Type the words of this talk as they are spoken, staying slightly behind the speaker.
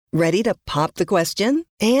Ready to pop the question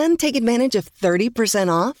and take advantage of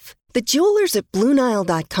 30% off? The jewelers at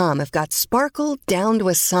BlueNile.com have got sparkle down to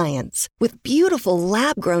a science with beautiful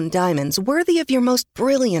lab-grown diamonds worthy of your most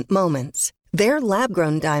brilliant moments. Their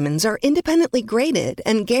lab-grown diamonds are independently graded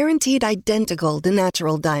and guaranteed identical to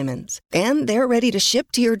natural diamonds. And they're ready to ship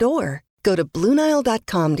to your door. Go to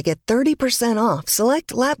BlueNile.com to get 30% off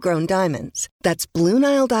select lab-grown diamonds. That's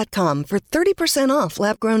BlueNile.com for 30% off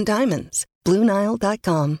lab-grown diamonds.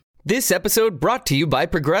 BlueNile.com. This episode brought to you by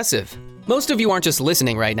Progressive. Most of you aren't just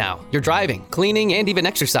listening right now. You're driving, cleaning, and even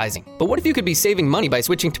exercising. But what if you could be saving money by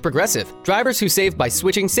switching to Progressive? Drivers who save by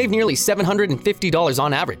switching save nearly $750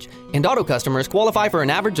 on average. And auto customers qualify for an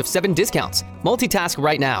average of 7 discounts. Multitask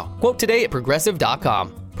right now. Quote today at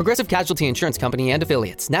Progressive.com. Progressive Casualty Insurance Company and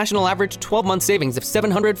Affiliates. National average 12-month savings of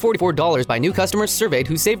 $744 by new customers surveyed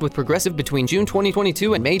who saved with Progressive between June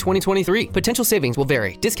 2022 and May 2023. Potential savings will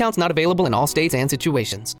vary. Discounts not available in all states and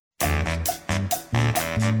situations.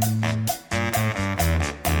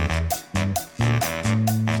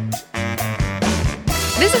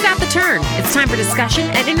 This is At the Turn. It's time for discussion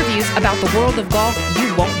and interviews about the world of golf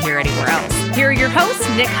you won't hear anywhere else. Here are your hosts,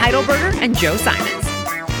 Nick Heidelberger and Joe Simons.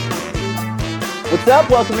 What's up?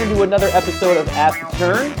 Welcome into another episode of At the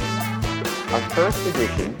Turn, our first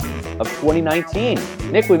edition of 2019.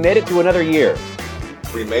 Nick, we made it to another year.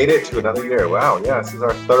 We made it to another year. Wow, yeah, this is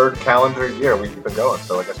our third calendar year we've been going,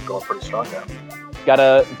 so I guess we're going pretty strong now. Got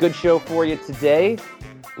a good show for you today.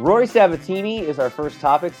 Rory Sabatini is our first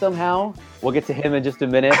topic somehow. We'll get to him in just a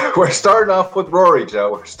minute. We're starting off with Rory,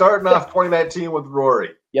 Joe. We're starting off 2019 with Rory.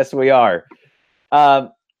 Yes, we are.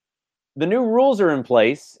 The new rules are in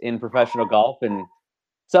place in professional golf, and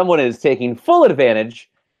someone is taking full advantage.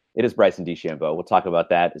 It is Bryson DeChambeau. We'll talk about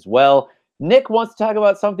that as well. Nick wants to talk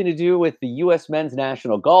about something to do with the U.S. men's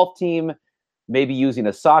national golf team, maybe using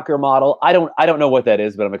a soccer model. I don't know what that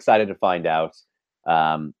is, but I'm excited to find out.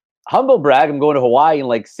 Humble brag, I'm going to Hawaii in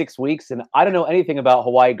like 6 weeks, and I don't know anything about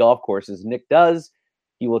Hawaii golf courses. Nick does.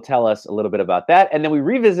 He will tell us a little bit about that. And then we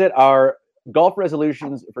revisit our golf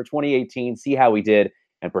resolutions for 2018, see how we did,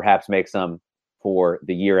 and perhaps make some for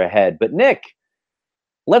the year ahead. But Nick,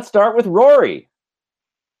 let's start with Rory.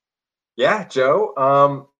 Yeah, Joe.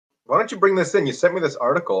 Why don't you bring this in? You sent me this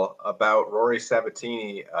article about Rory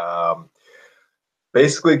Sabatini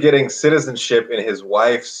basically getting citizenship in his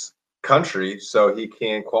wife's country so he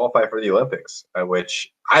can qualify for the Olympics,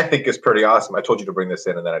 which I think is pretty awesome. I told you to bring this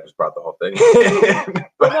in, and then I just brought the whole thing in.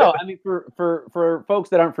 No, I mean, for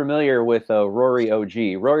folks that aren't familiar with Rory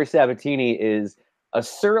OG, Rory Sabatini is a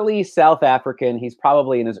surly South African. He's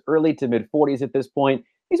probably in his early to mid 40s at this point.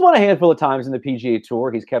 He's won a handful of times in the PGA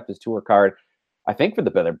Tour. He's kept his tour card, I think, for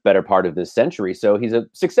the better part of this century. So he's a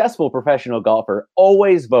successful professional golfer,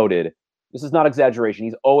 always voted, this is not exaggeration,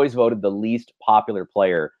 he's always voted the least popular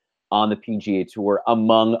player on the PGA Tour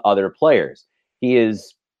among other players. He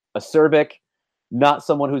is acerbic, not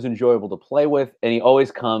someone who's enjoyable to play with, and he always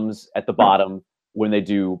comes at the bottom when they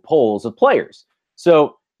do polls of players.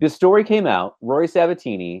 So this story came out. Rory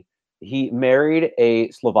Sabatini, he married a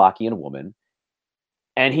Slovakian woman,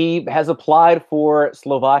 and he has applied for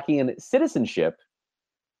Slovakian citizenship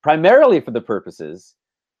primarily for the purposes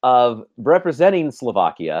of representing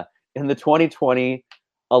Slovakia in the 2020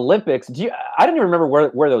 Olympics. I don't even remember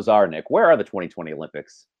where those are, Nick. Where are the 2020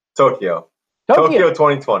 Olympics? Tokyo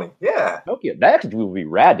 2020. Yeah. Tokyo. That actually would be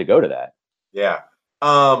rad to go to that. Yeah.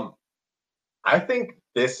 I think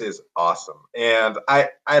this is awesome. And I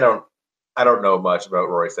don't know much about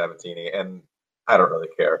Rory Sabatini, and I don't really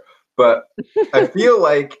care. But I feel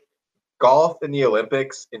like golf in the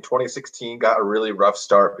Olympics in 2016 got a really rough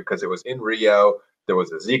start because it was in Rio. There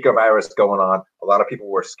was a Zika virus going on. A lot of people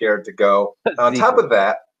were scared to go. On top of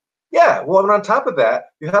that, you had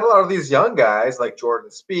a lot of these young guys like Jordan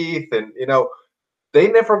Spieth, and they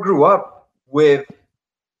never grew up with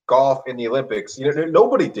golf in the Olympics.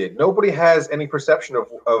 Nobody did. Nobody has any perception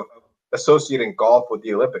of associating golf with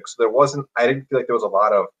the Olympics. So I didn't feel like there was a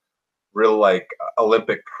lot of real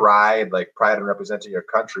Olympic pride in representing your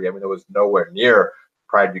country. I mean, there was nowhere near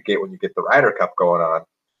pride you get when you get the Ryder Cup going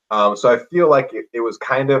on. So I feel like it was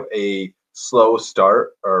kind of a slow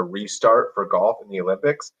start or restart for golf in the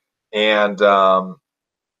Olympics. And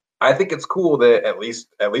I think it's cool that at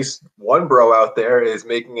least one bro out there is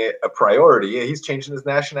making it a priority. He's changing his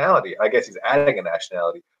nationality. I guess he's adding a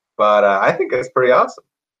nationality, but I think it's pretty awesome.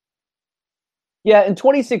 Yeah, in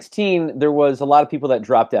 2016, there was a lot of people that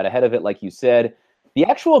dropped out ahead of it, like you said. The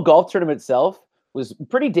actual golf tournament itself was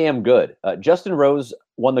pretty damn good. Justin Rose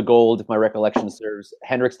won the gold, if my recollection serves.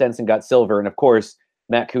 Henrik Stenson got silver. And, of course,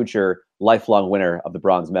 Matt Kuchar, lifelong winner of the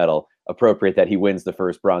bronze medal. Appropriate that he wins the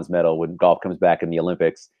first bronze medal when golf comes back in the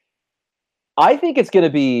Olympics. I think it's going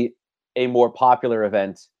to be a more popular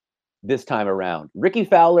event this time around. Ricky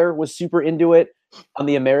Fowler was super into it on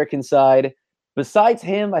the American side. Besides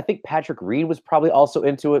him, I think Patrick Reed was probably also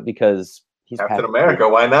into it because he's Captain Patrick America.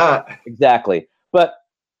 Reed. Why not? Exactly. But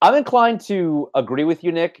I'm inclined to agree with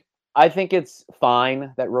you, Nick. I think it's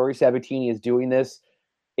fine that Rory Sabatini is doing this.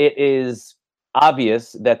 It is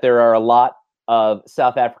obvious that there are a lot of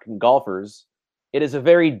South African golfers. It is a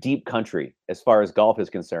very deep country as far as golf is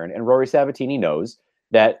concerned. And Rory Sabatini knows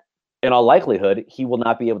that in all likelihood, he will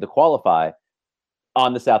not be able to qualify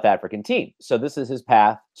on the South African team. So this is his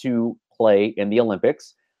path to play in the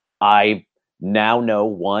Olympics. I now know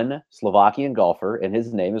one Slovakian golfer, and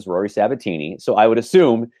his name is Rory Sabatini. So I would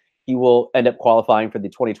assume he will end up qualifying for the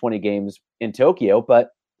 2020 games in Tokyo.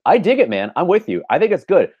 But I dig it, man. I'm with you. I think it's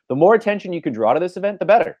good. The more attention you can draw to this event, the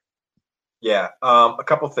better. Yeah. A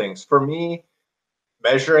couple things. For me,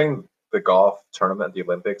 measuring the golf tournament, the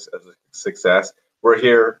Olympics, as a success, we're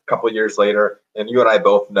here a couple of years later, and you and I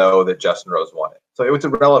both know that Justin Rose won it. So it was a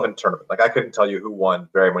relevant tournament. Like, I couldn't tell you who won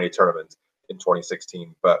very many tournaments in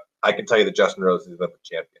 2016, but I can tell you that Justin Rose is the Olympic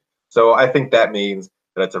champion. So I think that means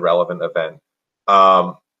that it's a relevant event.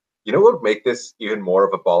 You know what would make this even more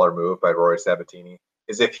of a baller move by Rory Sabatini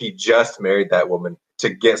is if he just married that woman to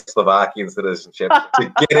get Slovakian citizenship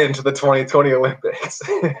to get into the 2020 Olympics.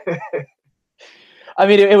 I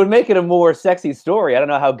mean, it would make it a more sexy story. I don't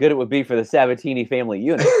know how good it would be for the Sabatini family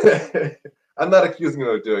unit. I'm not accusing him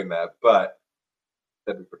of doing that, but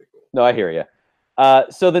that'd be pretty cool. No, I hear you.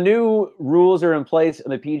 So the new rules are in place on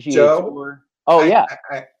the PGA Tour. Oh, yeah.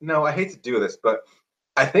 I hate to do this, but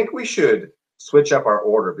I think we should switch up our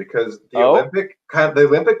order because the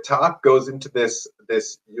Olympic talk goes into this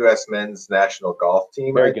U.S. men's national golf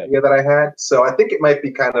team idea that I had. So I think it might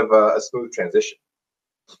be kind of a smooth transition.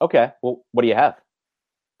 Okay. Well, what do you have?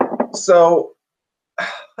 So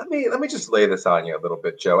let me just lay this on you a little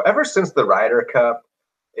bit, Joe. Ever since the Ryder Cup,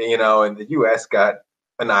 and the U.S. got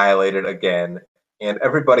annihilated again, and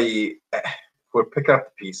everybody we're picking up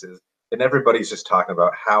the pieces, and everybody's just talking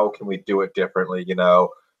about how can we do it differently.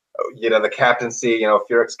 The captaincy,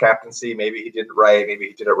 Furyks' captaincy, maybe he did it right, maybe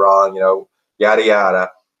he did it wrong, yada yada.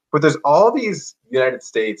 But there's all these United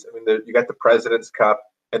States. I mean, you got the President's Cup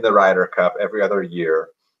and the Ryder Cup every other year.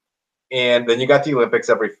 And then you got the Olympics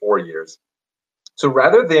every 4 years. So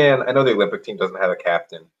rather than, I know the Olympic team doesn't have a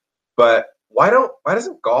captain, but why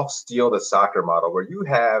doesn't golf steal the soccer model where you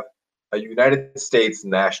have a United States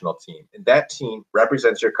national team, and that team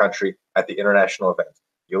represents your country at the international events,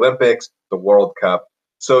 the Olympics, the World Cup.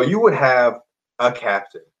 So you would have a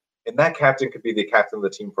captain, and that captain could be the captain of the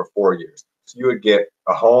team for 4 years. So you would get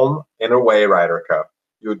a home and away Ryder Cup,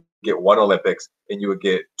 you would get one Olympics, and you would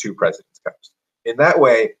get 2 President's Cups. In that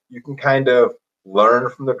way, you can kind of learn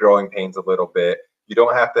from the growing pains a little bit. You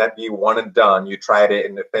don't have to be one and done. You tried it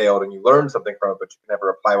and it failed and you learned something from it, but you can never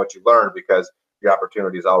apply what you learned because your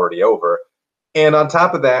opportunity is already over. And on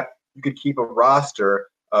top of that, you could keep a roster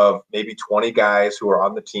of maybe 20 guys who are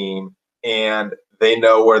on the team and they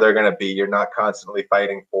know where they're going to be. You're not constantly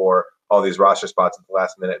fighting for all these roster spots at the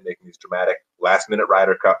last minute, making these dramatic last minute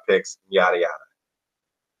Ryder Cup picks, yada, yada.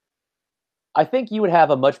 I think you would have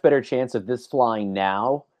a much better chance of this flying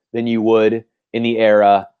now than you would in the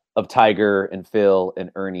era of Tiger and Phil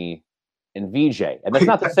and Ernie and VJ. And that's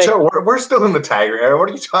not to say Joe, we're still in the Tiger era. What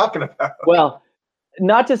are you talking about? Well,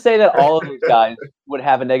 not to say that all of those guys would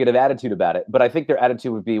have a negative attitude about it, but I think their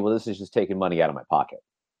attitude would be, well, this is just taking money out of my pocket.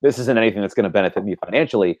 This isn't anything that's going to benefit me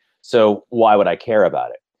financially, so why would I care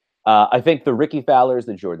about it? I think the Ricky Fowlers,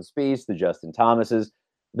 the Jordan Spieths, the Justin Thomases,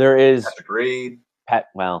 there is Agreed.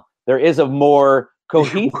 There is a more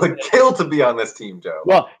cohesive. He would kill to be on this team, Joe.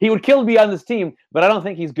 Well, he would kill to be on this team, but I don't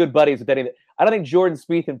think he's good buddies with any of it. I don't think Jordan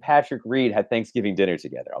Spieth and Patrick Reed had Thanksgiving dinner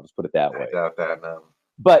together. I'll just put it that way. I doubt that, no.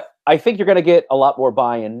 But I think you're going to get a lot more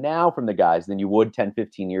buy-in now from the guys than you would 10,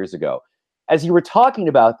 15 years ago. As you were talking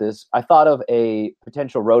about this, I thought of a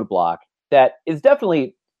potential roadblock that is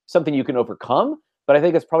definitely something you can overcome, but I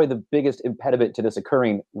think it's probably the biggest impediment to this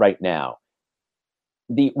occurring right now.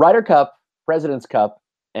 The Ryder Cup, President's Cup,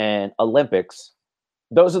 and Olympics,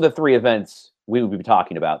 those are the 3 events we would be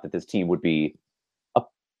talking about that this team would be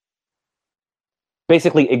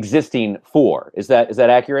basically existing for. Is that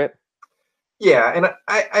accurate? Yeah, and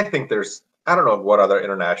I think I don't know what other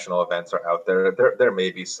international events are out there. There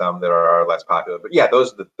may be some that are less popular, but yeah,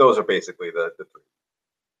 those are basically the 3.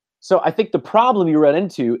 So I think the problem you run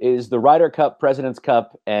into is the Ryder Cup, President's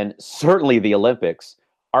Cup, and certainly the Olympics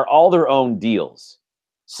are all their own deals.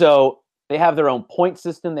 So they have their own point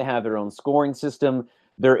system. They have their own scoring system.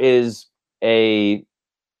 There is a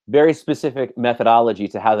very specific methodology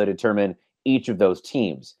to how they determine each of those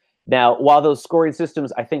teams. Now, while those scoring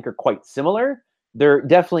systems I think are quite similar, they're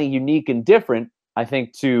definitely unique and different, I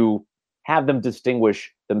think, to have them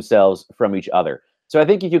distinguish themselves from each other. So I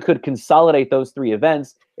think if you could consolidate those three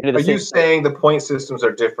events into the Are you saying the point systems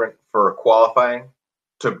are different for qualifying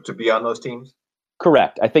to be on those teams?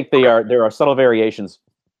 Correct. I think they are. There are subtle variations,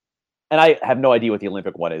 and I have no idea what the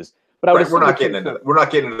Olympic one is. But we're not getting into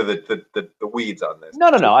the weeds on this. No.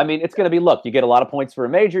 I mean, it's going to be, look, you get a lot of points for a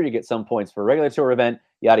major, you get some points for a regular tour event,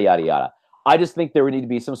 yada, yada, yada. I just think there would need to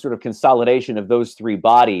be some sort of consolidation of those three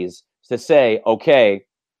bodies to say, okay,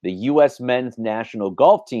 the U.S. men's national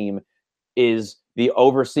golf team is the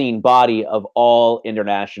overseeing body of all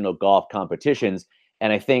international golf competitions.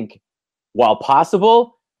 And I think, while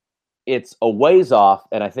possible, it's a ways off,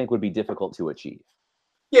 and I think would be difficult to achieve.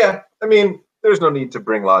 Yeah, I mean, there's no need to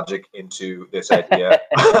bring logic into this idea.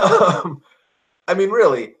 I mean,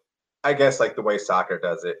 really, I guess like the way soccer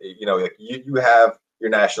does it, you know, like you have your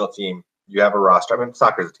national team, you have a roster. I mean,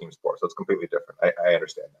 soccer is a team sport, so it's completely different. I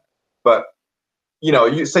understand that. But, you know,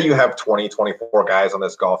 you say you have 20, 24 guys on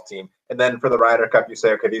this golf team, and then for the Ryder Cup, you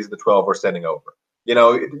say, okay, these are the 12 we're sending over. You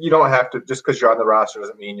know, you don't have to, just because you're on the roster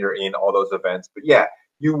doesn't mean you're in all those events. But yeah,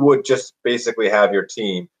 you would just basically have your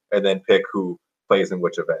team and then pick who plays in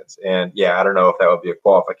which events. And yeah, I don't know if that would be a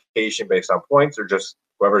qualification based on points or just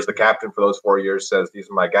whoever's the captain for those 4 years says these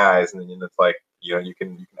are my guys, and then it's like, you know, you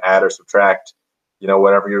can add or subtract, you know,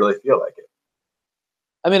 whatever you really feel like it.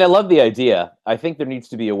 I mean, I love the idea. I think there needs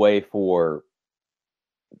to be a way for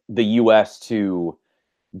the U.S. to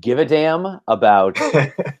give a damn about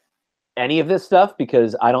any of this stuff,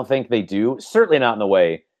 because I don't think they do. Certainly not in the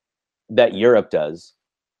way that Europe does.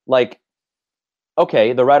 Like,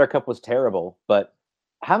 okay, the Ryder Cup was terrible, but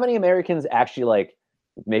how many Americans actually, like,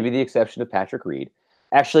 maybe the exception of Patrick Reed,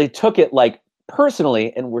 actually took it like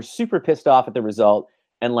personally and were super pissed off at the result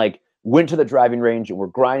and like went to the driving range and were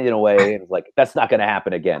grinding away and was like, that's not going to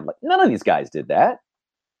happen again. Like, none of these guys did that.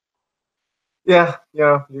 Yeah, you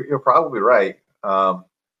know, you're probably right. So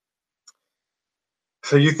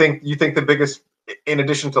you think the biggest, in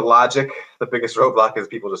addition to logic, the biggest roadblock is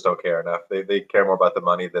people just don't care enough. They care more about the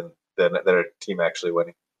money than a team actually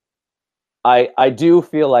winning. I do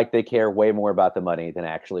feel like they care way more about the money than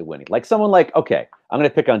actually winning. Like someone like, okay, I'm going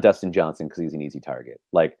to pick on Dustin Johnson because he's an easy target.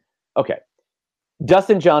 Like, okay,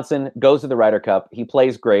 Dustin Johnson goes to the Ryder Cup. He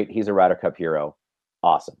plays great. He's a Ryder Cup hero.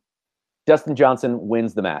 Awesome. Dustin Johnson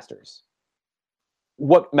wins the Masters.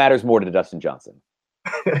 What matters more to Dustin Johnson?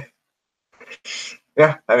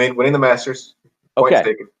 Yeah, I mean, winning the Masters. Okay.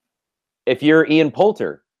 Taken. If you're Ian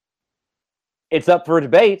Poulter, it's up for a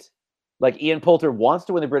debate. Like, Ian Poulter wants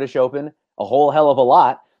to win the British Open a whole hell of a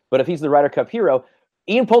lot, but if he's the Ryder Cup hero,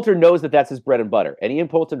 Ian Poulter knows that that's his bread and butter. And Ian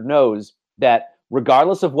Poulter knows that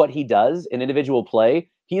regardless of what he does in individual play,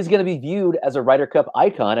 he's going to be viewed as a Ryder Cup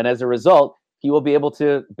icon. And as a result, he will be able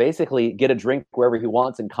to basically get a drink wherever he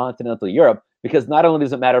wants in continental Europe, because not only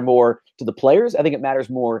does it matter more to the players, I think it matters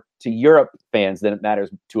more to Europe fans than it matters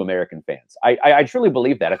to American fans. I truly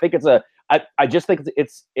believe that. I think I just think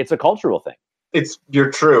it's a cultural thing.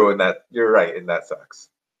 You're true in that. You're right, and that sucks.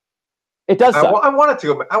 It does suck. I want it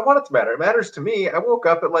to matter. It matters to me. I woke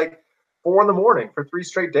up at like 4 a.m. for 3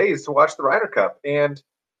 straight days to watch the Ryder Cup, and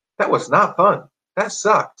that was not fun. That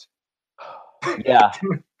sucked. Yeah.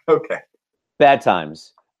 Okay. Bad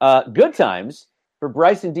times. Good times for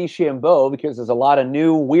Bryson DeChambeau, because there's a lot of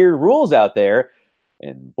new weird rules out there,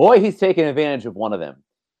 and boy, he's taking advantage of one of them.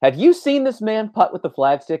 Have you seen this man putt with the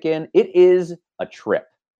flagstick in? It is a trip.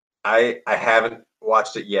 I haven't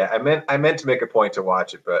watched it yet. I meant to make a point to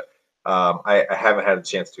watch it, but I haven't had a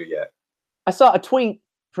chance to yet. I saw a tweet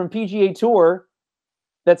from PGA Tour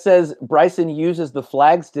that says Bryson uses the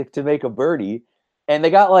flagstick to make a birdie, and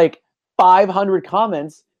they got like 500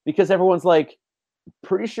 comments because everyone's like,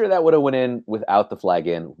 pretty sure that would have went in without the flag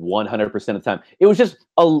in 100% of the time. It was just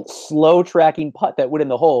a slow tracking putt that went in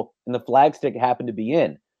the hole, and the flagstick happened to be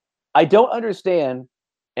in. I don't understand,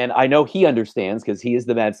 and I know he understands because he is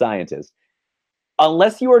the mad scientist.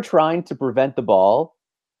 Unless you are trying to prevent the ball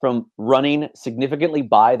from running significantly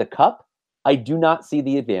by the cup, I do not see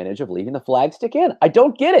the advantage of leaving the flagstick in. I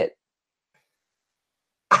don't get it.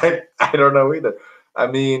 I don't know either. I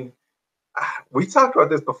mean, we talked about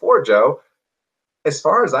this before, Joe. As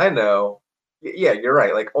far as I know, yeah, you're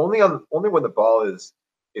right. Like only when the ball is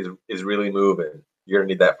really moving, you're gonna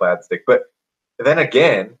need that flagstick. But then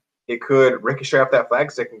again, it could ricochet off that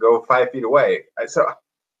flagstick and go 5 feet away. So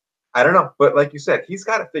I don't know. But like you said, he's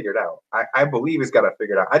got it figured out. I believe he's got it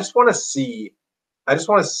figured out. I just want to see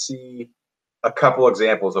a couple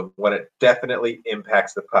examples of when it definitely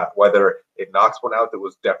impacts the putt, whether it knocks one out that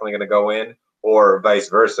was definitely going to go in, or vice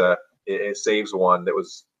versa, it saves one that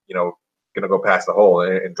was going to go past the hole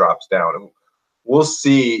and drops down. And we'll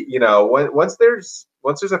see, once there's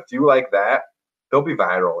a few like that, they'll be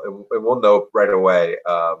viral, and we'll know right away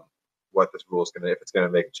what this rule is if it's going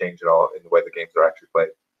to make a change at all in the way the games are actually played.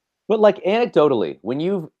 But like anecdotally, when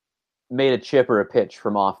you've made a chip or a pitch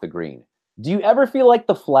from off the green, do you ever feel like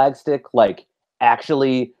the flag stick like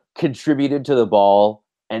actually contributed to the ball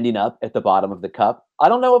ending up at the bottom of the cup? I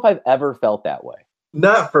don't know if I've ever felt that way.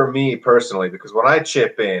 Not for me personally, because when I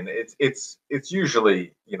chip in, it's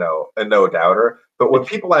usually, a no doubter. But when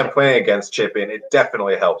people I'm playing against chip in, it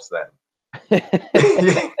definitely helps them.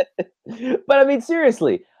 But I mean,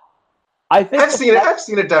 seriously, I think I've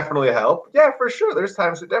seen it definitely help. Yeah, for sure. There's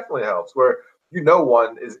times it definitely helps where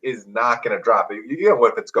one is not going to drop.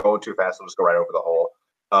 If it's going too fast, it'll just go right over the hole.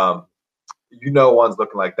 One's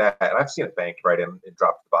looking like that, and I've seen it bank right in and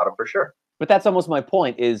drop to the bottom for sure. But that's almost my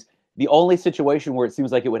point. Is the only situation where it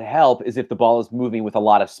seems like it would help is if the ball is moving with a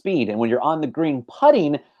lot of speed, and when you're on the green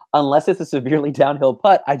putting, unless it's a severely downhill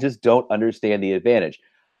putt, I just don't understand the advantage.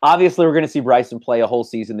 Obviously, we're going to see Bryson play a whole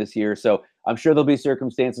season this year, so I'm sure there'll be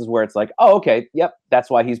circumstances where it's like, oh, okay, yep, that's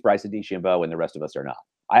why he's Bryson DeChambeau and the rest of us are not.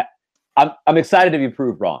 I'm excited to be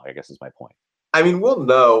proved wrong, I guess is my point. I mean, we'll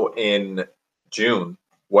know in June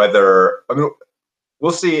we'll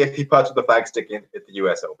see if he putts with the flag stick in at the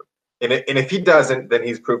U.S. Open. And if he doesn't, then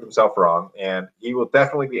he's proved himself wrong, and he will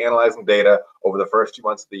definitely be analyzing data over the first 2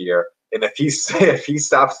 months of the year. And if he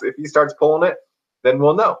starts pulling it, then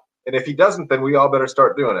we'll know. And if he doesn't, then we all better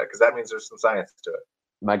start doing it, because that means there's some science to it.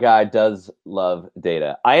 My guy does love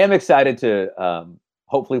data. I am excited to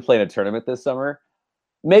hopefully play in a tournament this summer,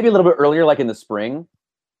 maybe a little bit earlier, like in the spring,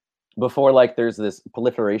 before like there's this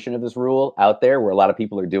proliferation of this rule out there where a lot of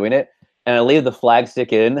people are doing it, and I leave the flag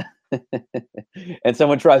stick in and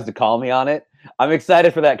someone tries to call me on it. I'm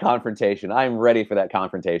excited for that confrontation. I'm ready for that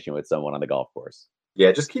confrontation with someone on the golf course.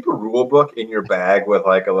 Yeah, just keep a rule book in your bag with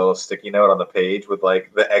like a little sticky note on the page with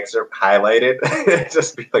like the excerpt highlighted.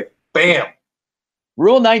 Just be like, bam.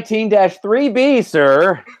 Rule 19-3B,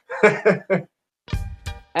 sir.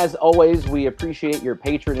 As always, we appreciate your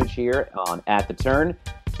patronage here on At the Turn.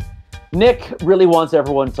 Nick really wants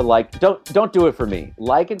everyone to don't do it for me.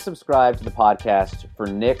 Like and subscribe to the podcast for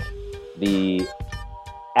Nick. The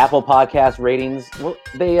Apple Podcast ratings, well,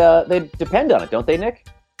 they depend on it, don't they, Nick?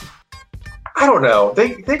 I don't know.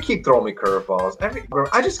 They keep throwing me curveballs.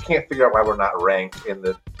 I just can't figure out why we're not ranked in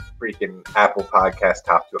the freaking Apple Podcast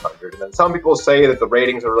Top 200. And then some people say that the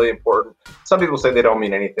ratings are really important. Some people say they don't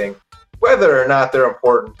mean anything. Whether or not they're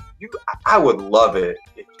important, I would love it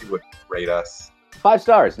if you would rate us. 5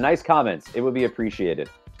 stars. Nice comments. It would be appreciated.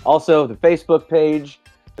 Also, the Facebook page,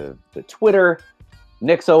 the Twitter.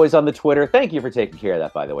 Nick's always on the Twitter. Thank you for taking care of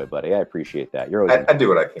that, by the way, buddy. I appreciate that. You're always I do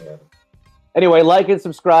what I can. Anyway, like and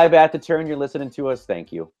subscribe at the turn. You're listening to us.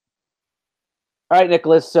 Thank you. All right,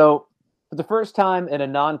 Nicholas. So for the first time in a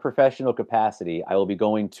non-professional capacity, I will be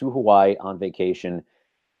going to Hawaii on vacation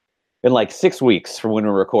in like 6 weeks from when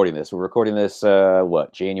we're recording this. We're recording this,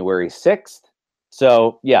 January 6th?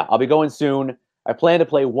 So yeah, I'll be going soon. I plan to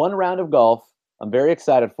play 1 round of golf. I'm very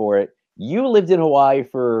excited for it. You lived in Hawaii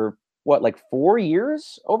for what, like 4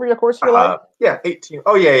 years over the course of your life? Yeah, 18.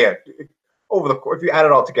 Oh, yeah. Over the course, if you add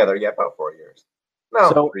it all together, yeah, about 4 years.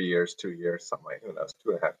 No, 3 years, 2 years, something like, who knows,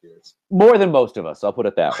 2.5 years. More than most of us, I'll put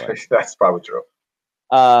it that way. That's probably true.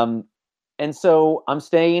 And so I'm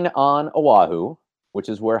staying on Oahu, which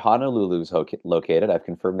is where Honolulu's located. I've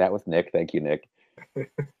confirmed that with Nick. Thank you, Nick.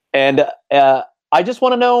 And I just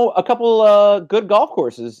want to know a couple good golf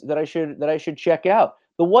courses that I should check out.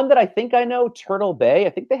 The one that I think I know, Turtle Bay. I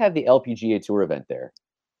think they have the LPGA Tour event there.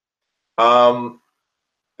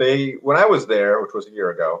 When I was there, which was a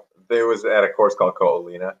year ago, they was at a course called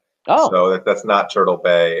Ko'olina. Oh, so that's not Turtle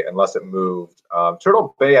Bay unless it moved.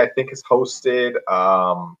 Turtle Bay, I think, is hosted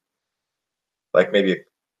like maybe a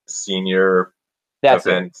senior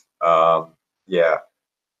event. Yeah,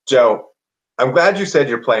 Joe, I'm glad you said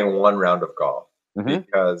you're playing 1 round of golf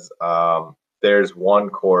because there's one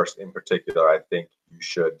course in particular I think you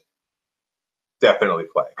should definitely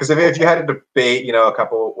play. Because if you had to debate, a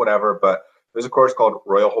couple, whatever, but there's a course called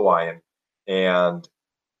Royal Hawaiian, and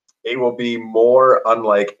it will be more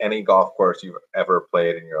unlike any golf course you've ever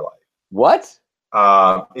played in your life. What?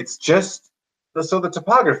 It's just the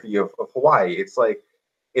topography of Hawaii.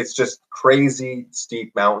 It's just crazy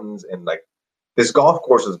steep mountains, and like this golf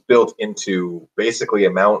course is built into basically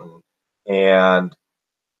a mountain, and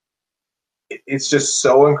it's just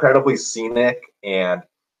so incredibly scenic. And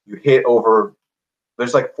you hit over.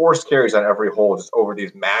 There's like forced carries on every hole, just over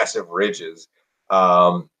these massive ridges.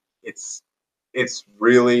 It's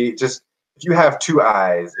really just, you have two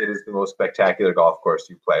eyes, it is the most spectacular golf course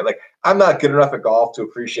you play. Like, I'm not good enough at golf to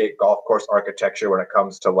appreciate golf course architecture when it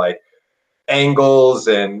comes to like angles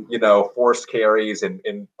and, you know, forced carries and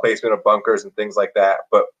placement of bunkers and things like that.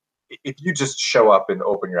 But if you just show up and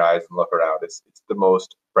open your eyes and look around, it's the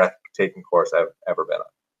most breathtaking course I've ever been on.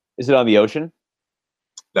 Is it on the ocean?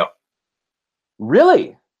 No.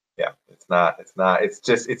 Really? Yeah, it's not. It's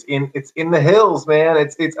in the hills, man.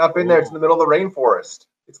 It's up in there. It's in the middle of the rainforest.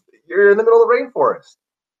 You're in the middle of the rainforest.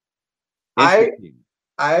 I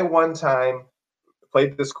one time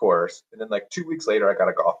played this course, and then like 2 weeks later, I got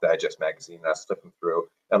a Golf Digest magazine, and I was flipping through,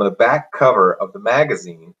 and on the back cover of the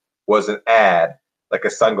magazine was an ad, like a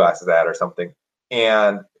sunglasses ad or something,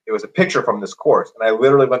 and it was a picture from this course, and I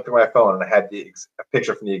literally went through my phone and I had a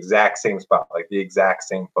picture from the exact same spot, like the exact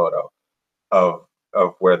same photo of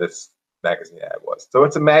where this magazine ad was. So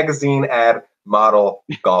it's a magazine ad model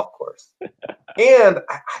golf course. And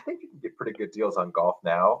I think you can get pretty good deals on golf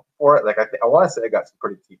now for it. Like I want to say I got some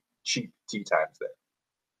pretty cheap tee times there.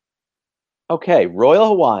 Okay, Royal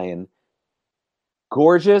Hawaiian,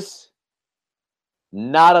 gorgeous,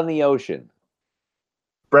 not on the ocean.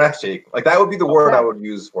 Breathtaking. Like that would be the word I would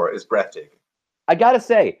use for it, is breathtaking. I gotta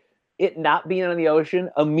say, it not being on the ocean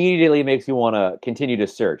immediately makes you want to continue to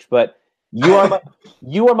search. But you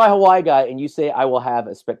are my Hawaii guy, and you say I will have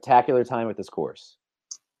a spectacular time at this course.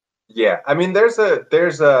 Yeah, I mean, there's a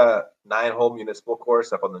 9-hole municipal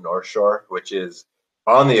course up on the North Shore, which is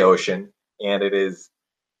on the ocean, and it is.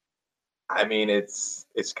 I mean, it's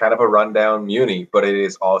kind of a rundown muni, but it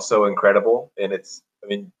is also incredible, and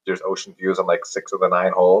there's ocean views on like 6 of the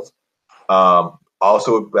 9 holes.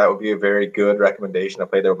 Also, that would be a very good recommendation. I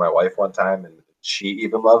played there with my wife one time, and she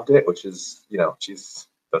even loved it, which is, you know, she's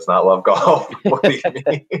does not love golf, believe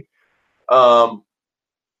me. But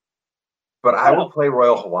I would play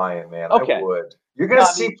Royal Hawaiian, man. Okay. I would. You're gonna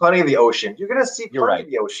see plenty of the ocean. You're gonna see plenty of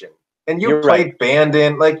the ocean, and you played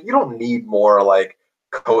Bandon. Like, you don't need more like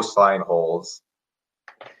coastline holes.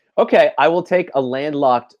 Okay, I will take a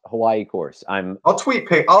landlocked Hawaii course. I'll tweet.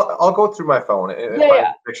 I'll go through my phone and find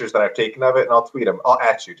pictures that I've taken of it, and I'll tweet them. I'll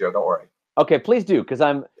at you, Joe. Don't worry. Okay, please do, because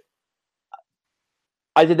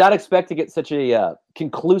I did not expect to get such a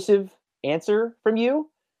conclusive answer from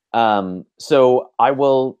you. So I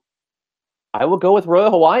will go with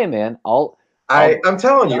Royal Hawaiian, man. I'm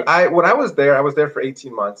telling you, when I was there for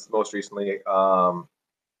 18 months, most recently,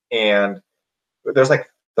 and there's like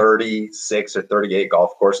 36 or 38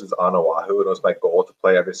 golf courses on Oahu, and it was my goal to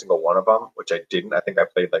play every single one of them, which I didn't. I think I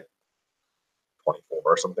played like 24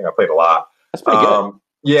 or something. I played a lot. That's pretty good.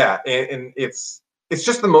 Yeah, and it's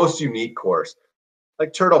just the most unique course.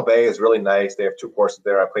 Like Turtle Bay is really nice. They have 2 courses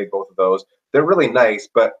there. I played both of those. They're really nice,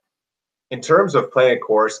 but in terms of playing a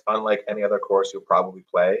course, unlike any other course you'll probably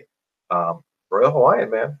play, Royal Hawaiian,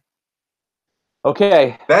 man.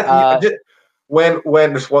 Okay. When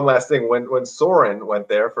just one last thing, when Soren went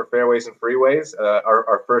there for Fairways and Freeways,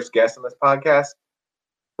 our first guest on this podcast,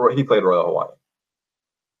 he played Royal Hawaiian.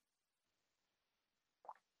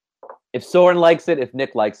 If Soren likes it, if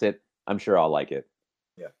Nick likes it, I'm sure I'll like it.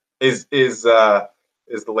 Yeah. Is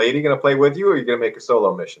the lady going to play with you, or are you going to make a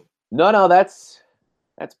solo mission? No, that's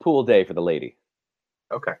pool day for the lady.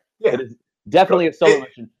 Okay. Yeah. It is definitely a solo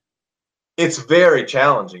mission. It's very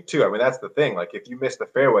challenging too. I mean, that's the thing. Like, if you miss the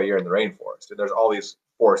fairway, you're in the rainforest, and there's all these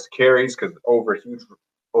forced carries because over huge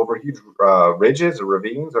ridges or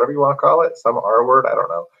ravines, whatever you want to call it. Some R word, I don't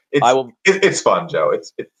know. It's fun, Joe.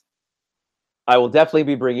 It's. I will definitely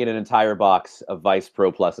be bringing an entire box of Vice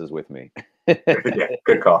Pro Pluses with me. Yeah,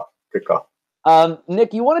 good call.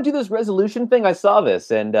 Nick, you want to do this resolution thing? I saw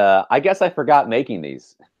this, and I guess I forgot making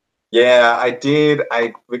these. Yeah, I did.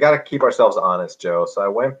 We got to keep ourselves honest, Joe. So I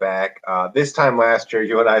went back. This time last year,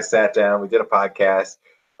 you and I sat down. We did a podcast.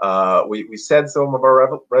 We said some of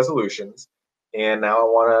our resolutions, and now I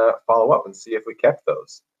want to follow up and see if we kept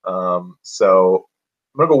those. So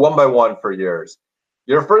I'm going to go one by one for yours.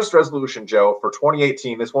 Your first resolution, Joe, for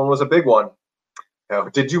 2018, this one was a big one.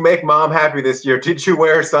 Did you make mom happy this year? Did you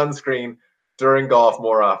wear sunscreen during golf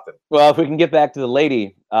more often? Well, if we can get back to the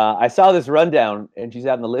lady, I saw this rundown, and she's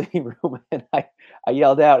out in the living room, and I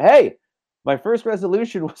yelled out, "Hey, my first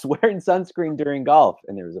resolution was wearing sunscreen during golf."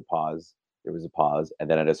 And there was a pause. And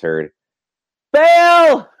then I just heard,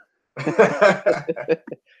 "Fail!"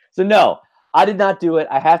 So no, I did not do it.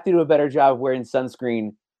 I have to do a better job of wearing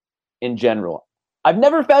sunscreen in general. I've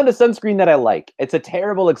never found a sunscreen that I like. It's a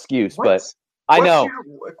terrible excuse, but I know.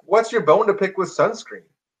 What's your bone to pick with sunscreen?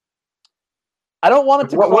 I don't want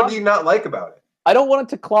it to. What do you not like about it? I don't want it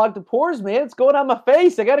to clog the pores, man. It's going on my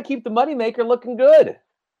face. I got to keep the moneymaker looking good.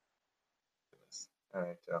 All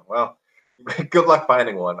right. Well, Good luck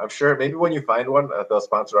finding one. I'm sure maybe when you find one, they'll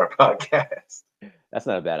sponsor our podcast. That's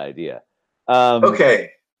not a bad idea.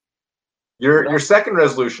 Okay. Your second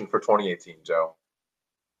resolution for 2018, Joe.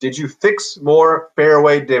 Did you fix more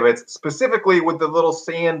fairway divots, specifically with the little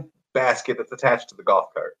sand basket that's attached to the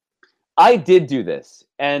golf cart? I did do this,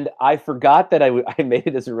 and I forgot that I made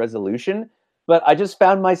it as a resolution, but I just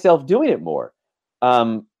found myself doing it more.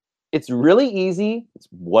 It's really easy. It's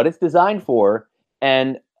what it's designed for,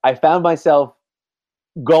 and I found myself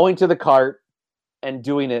going to the cart and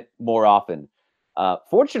doing it more often.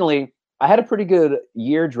 Fortunately, I had a pretty good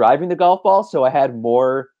year driving the golf ball, so I had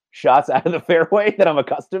more shots out of the fairway than I'm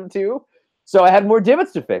accustomed to. So I had more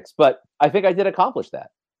divots to fix, but I think I did accomplish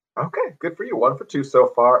that. Okay, good for you. 1 for 2 so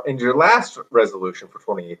far. And your last resolution for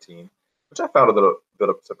 2018, which I found a little bit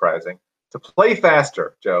surprising, to play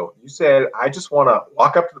faster, Joe. You said, I just want to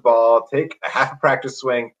walk up to the ball, take a half a practice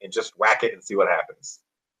swing, and just whack it and see what happens.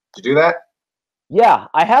 Did you do that? Yeah,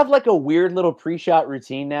 I have like a weird little pre-shot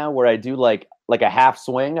routine now where I do like a half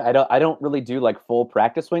swing. I don't really do like full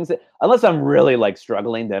practice swings unless I'm really like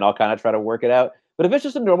struggling. Then I'll kind of try to work it out. But if it's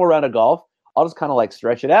just a normal round of golf, I'll just kind of like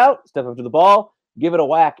stretch it out, step up to the ball, give it a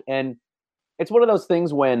whack, and it's one of those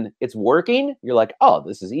things when it's working, you're like, oh,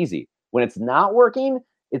 this is easy. When it's not working,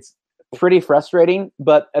 it's pretty frustrating.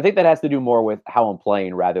 But I think that has to do more with how I'm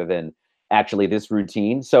playing rather than actually this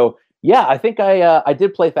routine. So yeah, I think I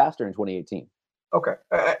did play faster in 2018. Okay.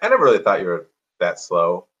 I never really thought you were that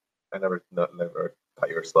slow. I never thought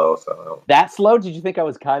you were slow. So I don't... That slow? Did you think I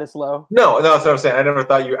was kind of slow? No, that's what I'm saying. I never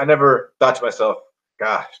thought to myself,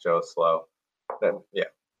 gosh, Joe's slow. Then, yeah.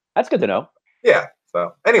 That's good to know. Yeah.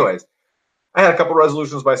 So anyways, I had a couple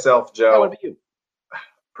resolutions myself, Joe. What about you?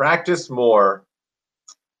 Practice more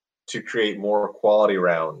to create more quality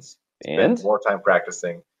rounds. And more time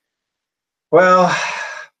practicing. Well,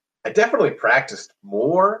 I definitely practiced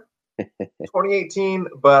more 2018,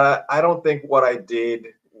 but I don't think what I did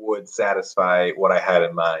would satisfy what I had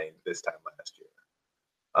in mind this time last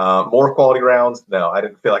year. More quality rounds? No, I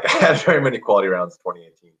didn't feel like I had very many quality rounds in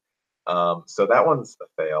 2018. So that one's a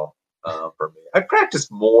fail for me. I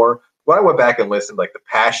practiced more. When I went back and listened, like the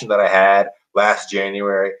passion that I had last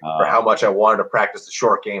January for how much I wanted to practice the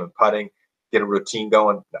short game and putting, get a routine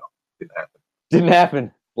going. No, didn't happen. Didn't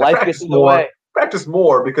happen. Life gets in the way. Practice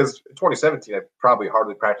more because in 2017 I probably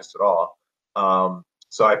hardly practiced at all.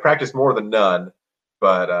 So I practiced more than none,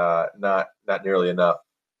 but not nearly enough.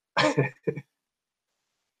 And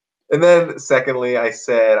then secondly, I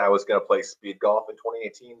said I was going to play speed golf in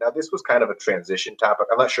 2018. Now this was kind of a transition topic.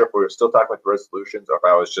 I'm not sure if we were still talking about resolutions or if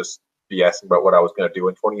I was just BSing about what I was going to do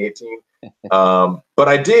in 2018. But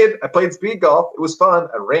I played speed golf. It was fun.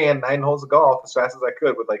 I ran 9 holes of golf as fast as I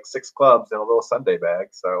could with like 6 clubs and a little Sunday bag.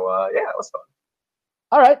 So yeah, it was fun.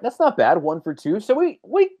 All right, that's not bad. 1 for 2. So we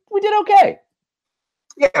did okay.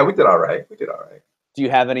 Yeah, we did all right. Do you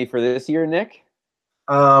have any for this year, Nick?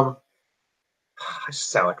 I just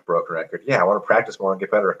sound like a broken record. Yeah, I want to practice more and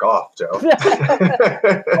get better at golf, Joe.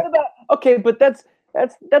 Okay, but that's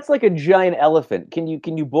like a giant elephant. Can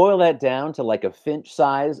you boil that down to like a Finch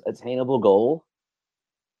size attainable goal?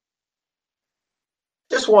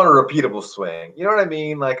 Just want a repeatable swing. You know what I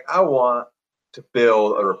mean? Like I want to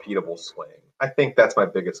build a repeatable swing. I think that's my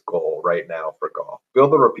biggest goal right now for golf.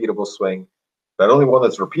 Build a repeatable swing. Not only one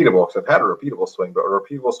that's repeatable, because I've had a repeatable swing, but a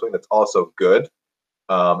repeatable swing that's also good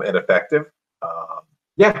and effective.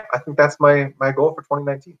 Yeah, I think that's my goal for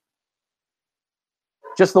 2019.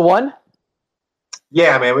 Just the one?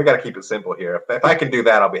 Yeah, man, we got to keep it simple here. If I can do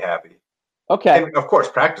that, I'll be happy. Okay. And of course,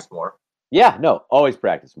 practice more. Yeah, no, always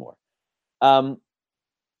practice more. I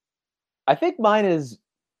think mine is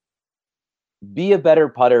be a better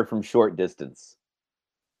putter from short distance.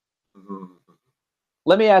 Mm-hmm.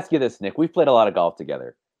 Let me ask you this, Nick. We've played a lot of golf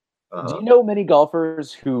together. Uh-huh. Do you know many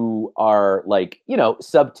golfers who are like,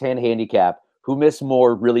 sub 10 handicap who miss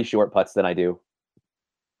more really short putts than I do?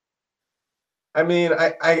 I mean,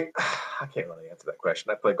 I can't really answer that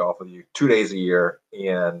question. I play golf with you 2 days a year,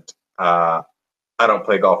 and I don't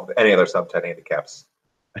play golf with any other sub 10 handicaps.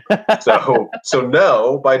 So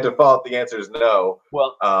no, by default, the answer is no.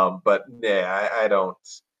 Well, but yeah, I don't.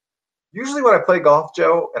 Usually when I play golf,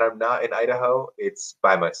 Joe, and I'm not in Idaho, it's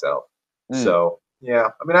by myself. So yeah,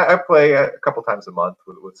 I mean, I play a couple times a month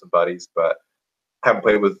with some buddies, but haven't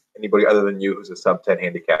played with anybody other than you who's a sub 10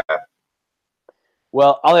 handicap.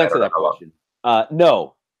 Well, I'll answer that question.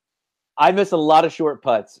 No, I miss a lot of short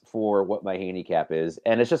putts for what my handicap is,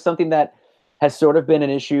 and it's just something that has sort of been an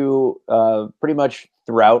issue pretty much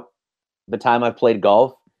throughout the time I've played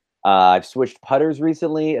golf. I've switched putters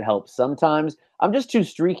recently. It helps sometimes. I'm just too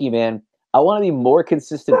streaky, man. I want to be more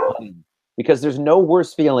consistent putting because there's no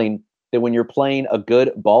worse feeling than when you're playing a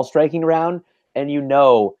good ball striking round and you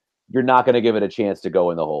know you're not going to give it a chance to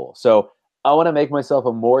go in the hole. So I want to make myself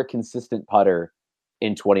a more consistent putter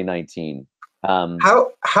in 2019. How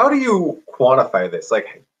do you quantify this?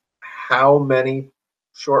 Like, how many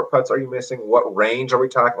short putts are you missing? What range are we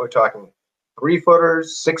talking? We're talking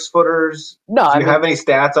 3-footers, 6-footers. No, do you have any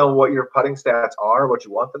stats on what your putting stats are, what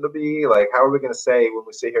you want them to be? Like, how are we going to say when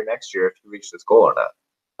we sit here next year if you reach this goal or not?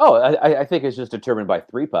 Oh, I think it's just determined by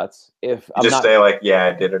 3 putts. If you just say like, yeah,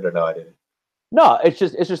 I did it or no, I didn't. No, it's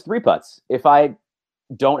just 3 putts. If I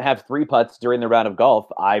don't have 3 putts during the round of golf,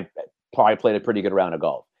 I probably played a pretty good round of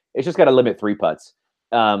golf. It's just got to limit 3 putts.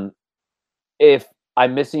 If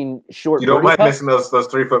I'm missing short, you don't mind putts, missing those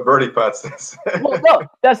 3-foot birdie putts. Well, no,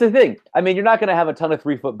 that's the thing. I mean, you're not going to have a ton of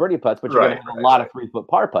 3-foot birdie putts, but you're going to have a lot of 3-foot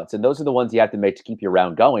par putts, and those are the ones you have to make to keep your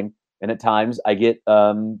round going. And at times, I get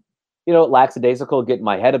lackadaisical, get in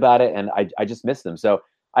my head about it, and I just miss them. So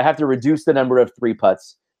I have to reduce the number of 3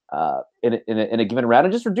 putts in a given round,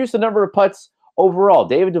 and just reduce the number of putts overall.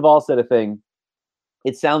 David Duval said a thing.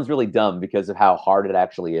 It sounds really dumb because of how hard it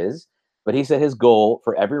actually is, but he said his goal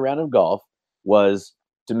for every round of golf was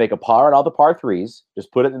to make a par at all the par 3s,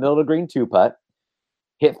 just put it in the middle of the green 2-putt,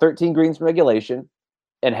 hit 13 greens in regulation,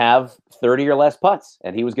 and have 30 or less putts.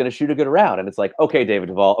 And he was going to shoot a good round. And it's like, okay, David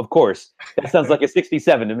Duval, of course. That sounds like a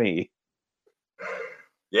 67 to me.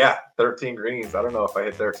 Yeah, 13 greens. I don't know if I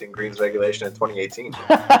hit 13 greens regulation in 2018.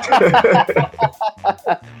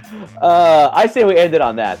 I say we ended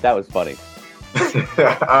on that. That was funny.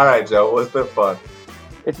 All right, Joe. Well, it's been fun.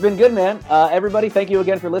 It's been good, man. Everybody, thank you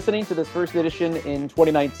again for listening to this first edition in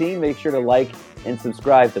 2019. Make sure to like and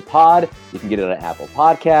subscribe to Pod. You can get it on Apple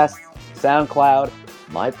Podcasts, SoundCloud,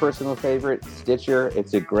 my personal favorite, Stitcher.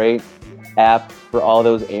 It's a great app for all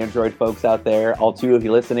those Android folks out there. All 2 of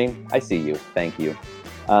you listening, I see you. Thank you.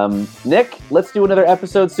 Nick, let's do another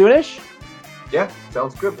episode soonish. Yeah,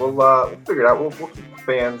 sounds good. We'll figure it out. We'll keep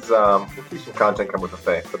fans. We'll keep some content coming for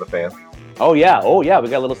the fans. Oh yeah. We got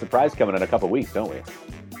a little surprise coming in a couple weeks, don't we?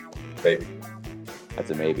 Maybe. That's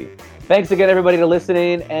a maybe. Thanks again, everybody, for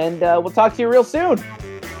listening, and we'll talk to you real soon.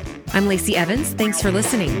 I'm Lacey Evans. Thanks for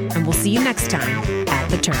listening, and we'll see you next time at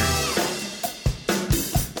The Turn.